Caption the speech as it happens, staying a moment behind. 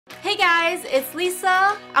guys, it's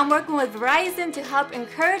Lisa. I'm working with Verizon to help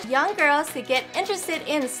encourage young girls to get interested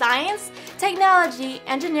in science, technology,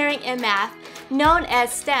 engineering, and math, known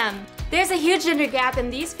as STEM. There's a huge gender gap in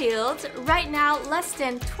these fields. Right now, less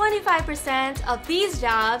than 25% of these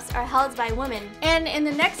jobs are held by women. And in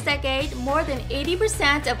the next decade, more than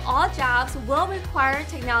 80% of all jobs will require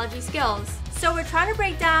technology skills. So we're trying to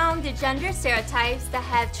break down the gender stereotypes that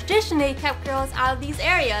have traditionally kept girls out of these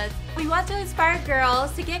areas. We want to inspire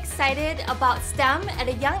girls to get excited about STEM at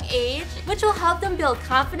a young age, which will help them build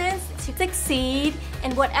confidence to succeed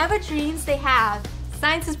in whatever dreams they have.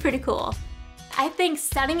 Science is pretty cool. I think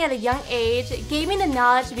studying at a young age gave me the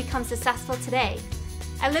knowledge to become successful today.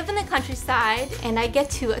 I live in the countryside and I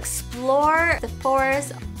get to explore the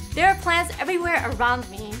forest. There are plants everywhere around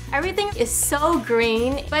me. Everything is so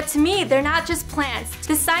green, but to me, they're not just plants.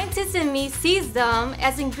 The scientist in me sees them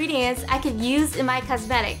as ingredients I could use in my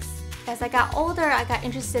cosmetics. As I got older, I got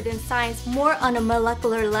interested in science more on a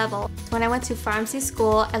molecular level. When I went to pharmacy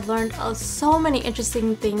school, I learned so many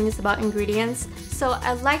interesting things about ingredients. So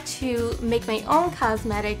I like to make my own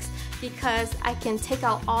cosmetics because I can take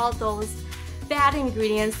out all those bad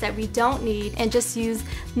ingredients that we don't need and just use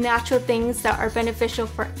natural things that are beneficial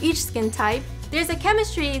for each skin type. There's a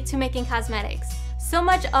chemistry to making cosmetics. So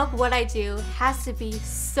much of what I do has to be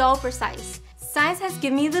so precise. Science has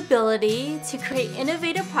given me the ability to create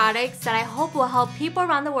innovative products that I hope will help people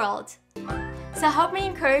around the world. So help me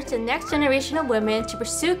encourage the next generation of women to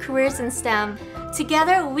pursue careers in STEM.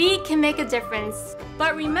 Together, we can make a difference.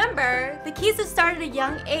 But remember, the key is to start at a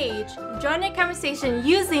young age. Join the conversation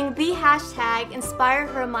using the hashtag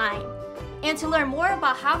 #InspireHerMind. And to learn more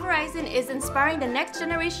about how Verizon is inspiring the next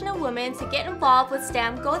generation of women to get involved with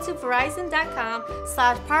STEM, go to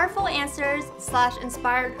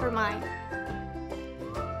verizon.com/powerfulanswers/inspirehermind.